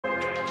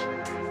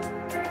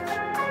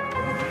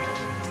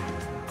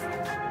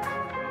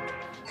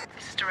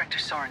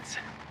Dr. Sorensen,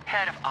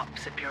 head of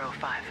Ops at Bureau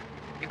 5.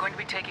 You're going to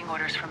be taking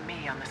orders from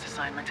me on this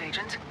assignment,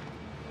 Agent.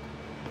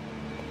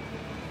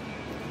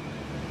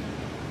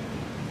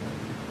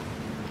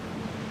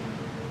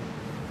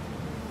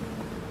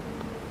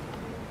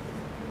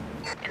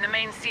 In the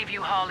main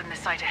Seaview Hall in the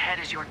site ahead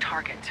is your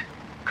target,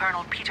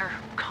 Colonel Peter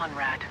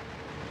Conrad.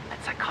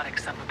 That psychotic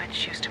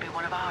son-of-a-bitch used to be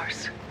one of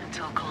ours,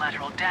 until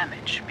collateral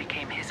damage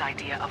became his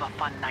idea of a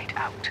fun night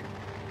out.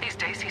 These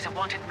days, he's a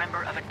wanted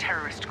member of a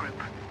terrorist group,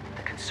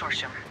 the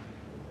Consortium.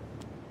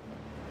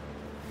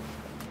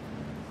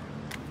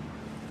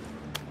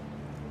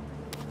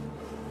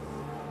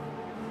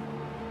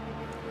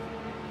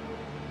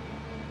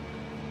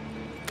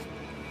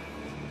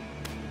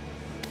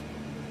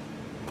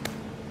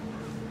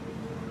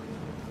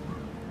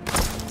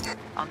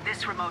 On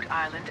this remote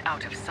island,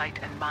 out of sight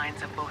and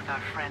minds of both our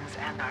friends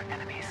and our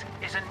enemies,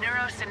 is a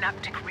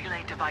neurosynaptic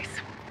relay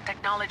device.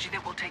 Technology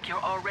that will take your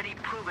already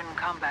proven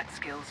combat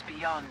skills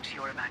beyond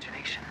your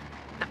imagination.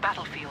 The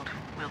battlefield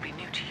will be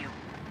new to you.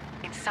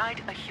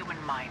 Inside a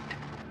human mind.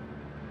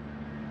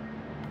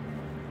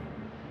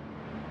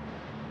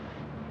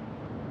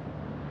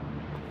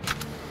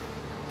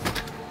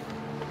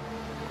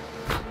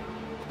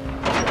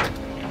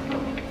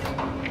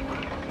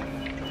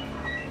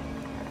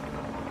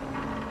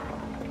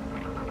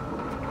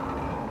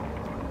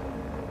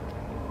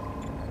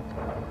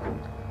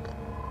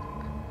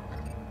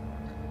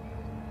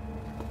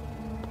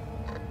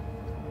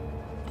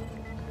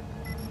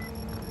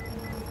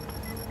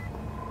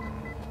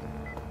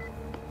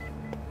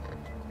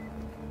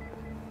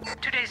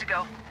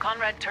 Ago,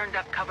 Conrad turned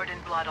up covered in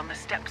blood on the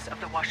steps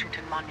of the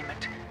Washington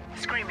Monument,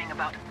 screaming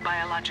about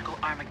biological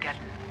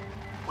Armageddon.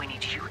 We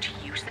need you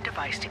to use the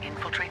device to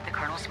infiltrate the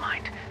Colonel's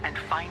mind and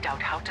find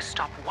out how to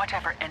stop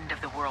whatever end of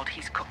the world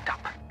he's cooked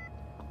up.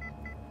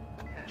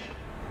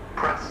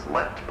 Press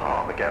left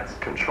palm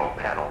against control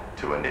panel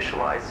to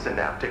initialize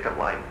synaptic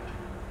alignment.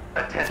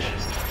 Attention.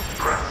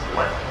 Press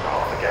left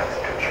palm against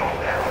control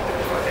panel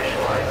to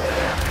initialize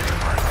synaptic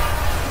alignment.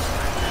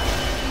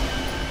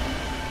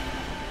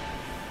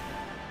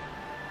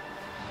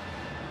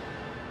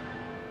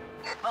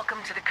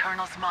 Welcome to the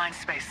Colonel's mind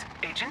space,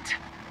 Agent.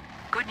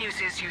 Good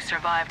news is you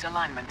survived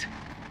alignment.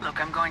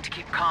 Look, I'm going to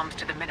keep comms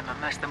to the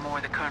minimum, as the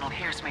more the Colonel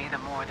hears me, the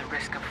more the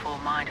risk of full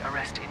mind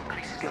arrest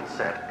increases. Skill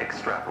set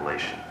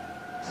extrapolation.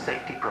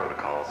 Safety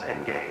protocols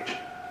engaged.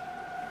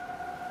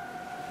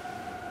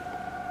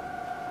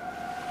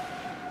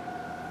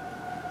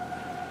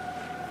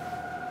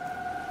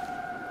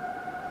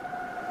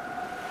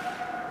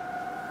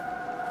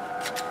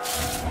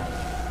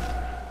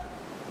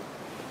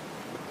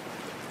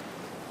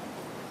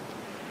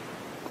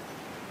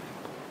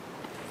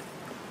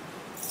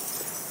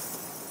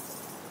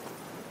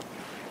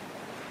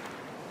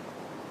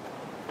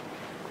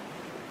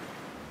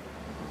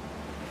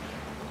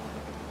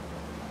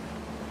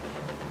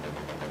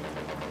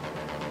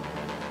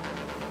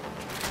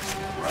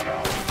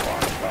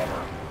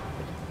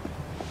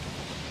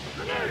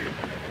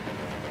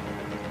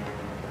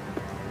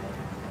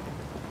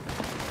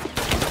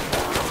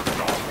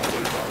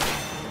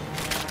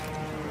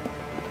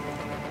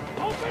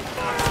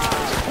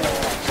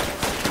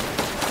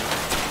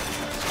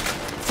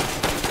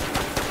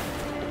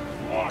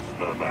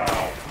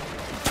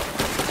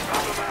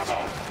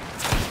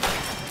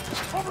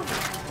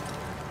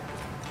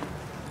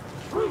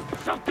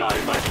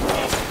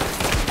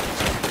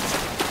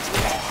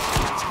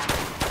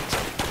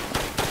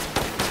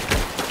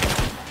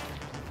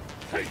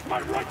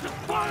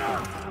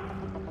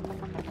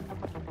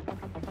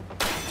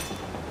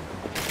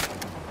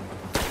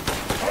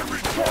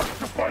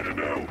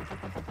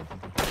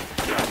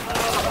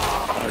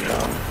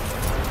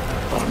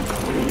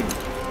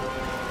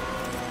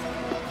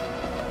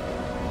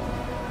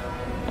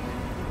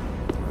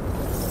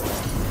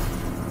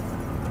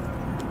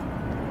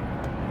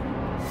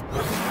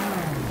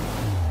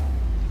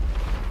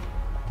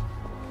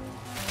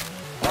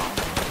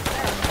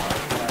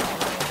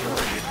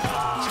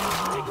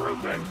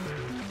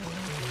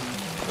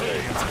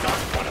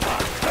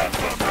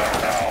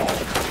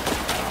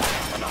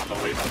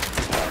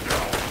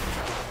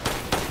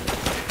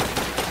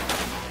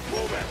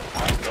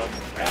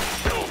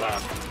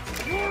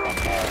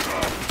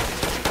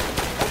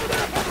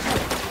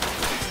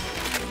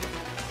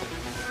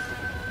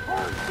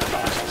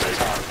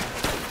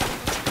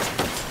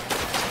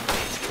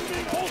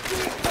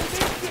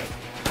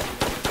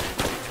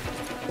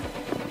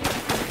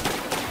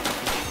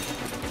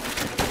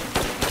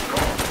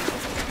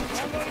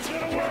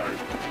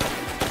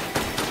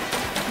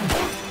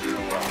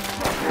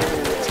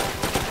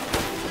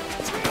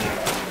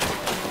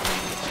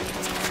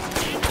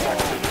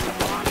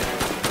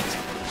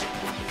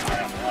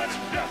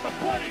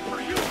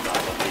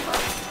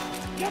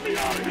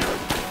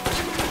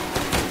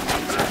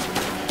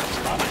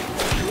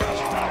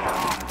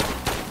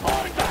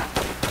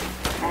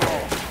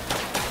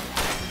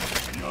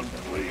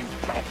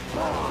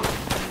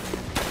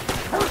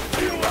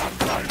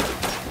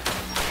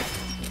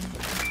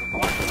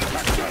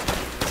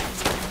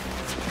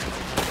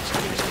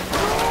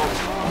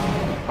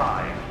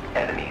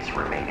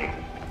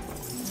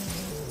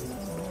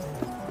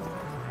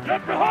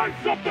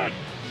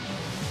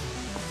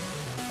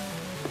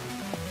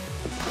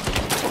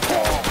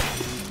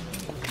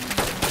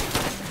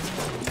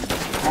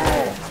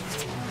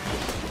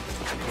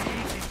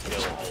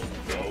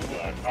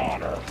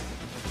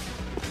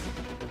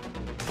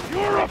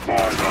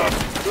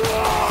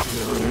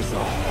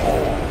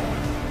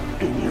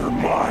 in your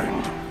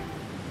mind.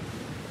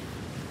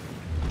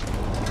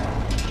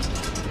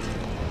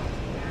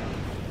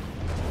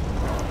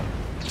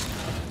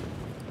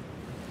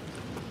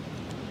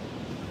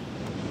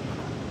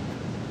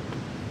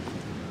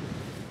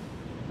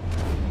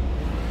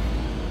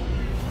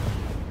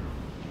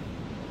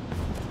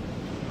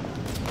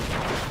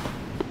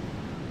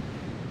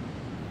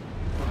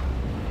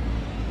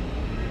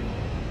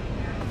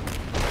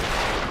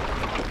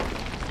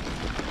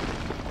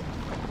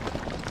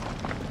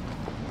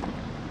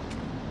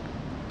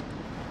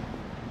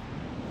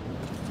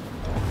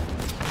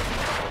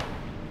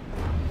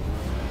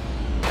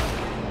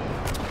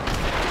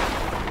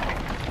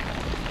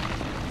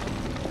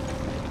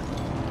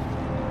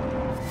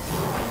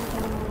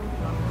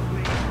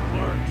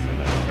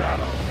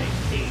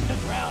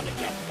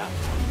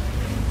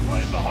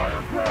 Claim the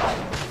higher ground!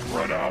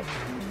 Run out!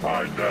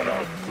 Find that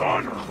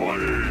outside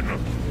clean!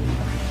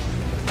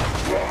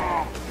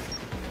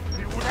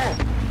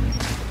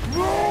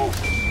 No!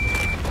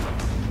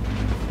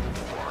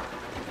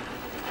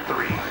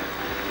 3, 2.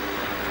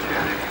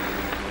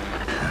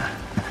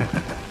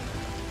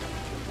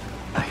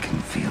 I can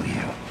feel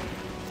you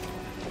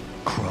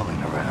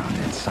crawling around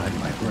inside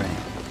my brain.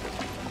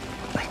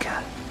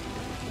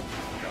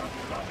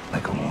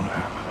 Like a worm.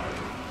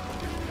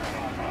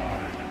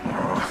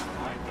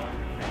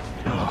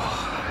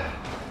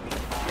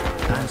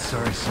 I'm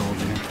sorry,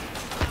 soldier.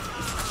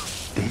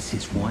 This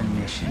is one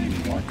mission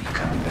you won't be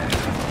coming back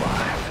from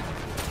alive.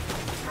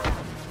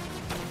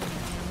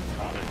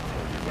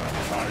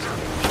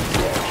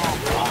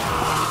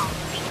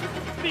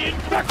 The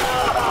infected!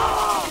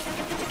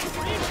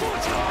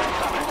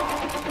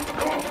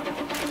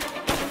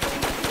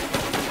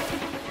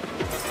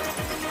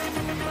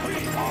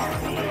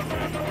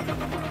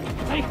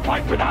 They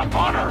fight without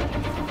honor!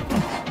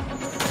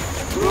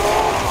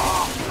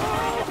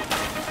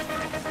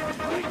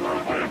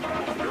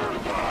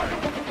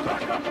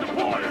 Back up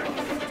deploying!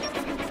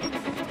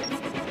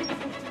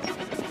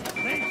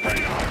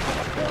 Maintain eyes on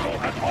the portal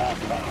at all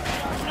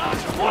times! Not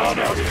one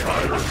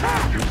outsider!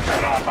 You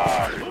cannot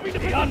hide!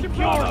 The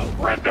unpure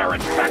spread their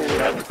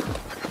infection!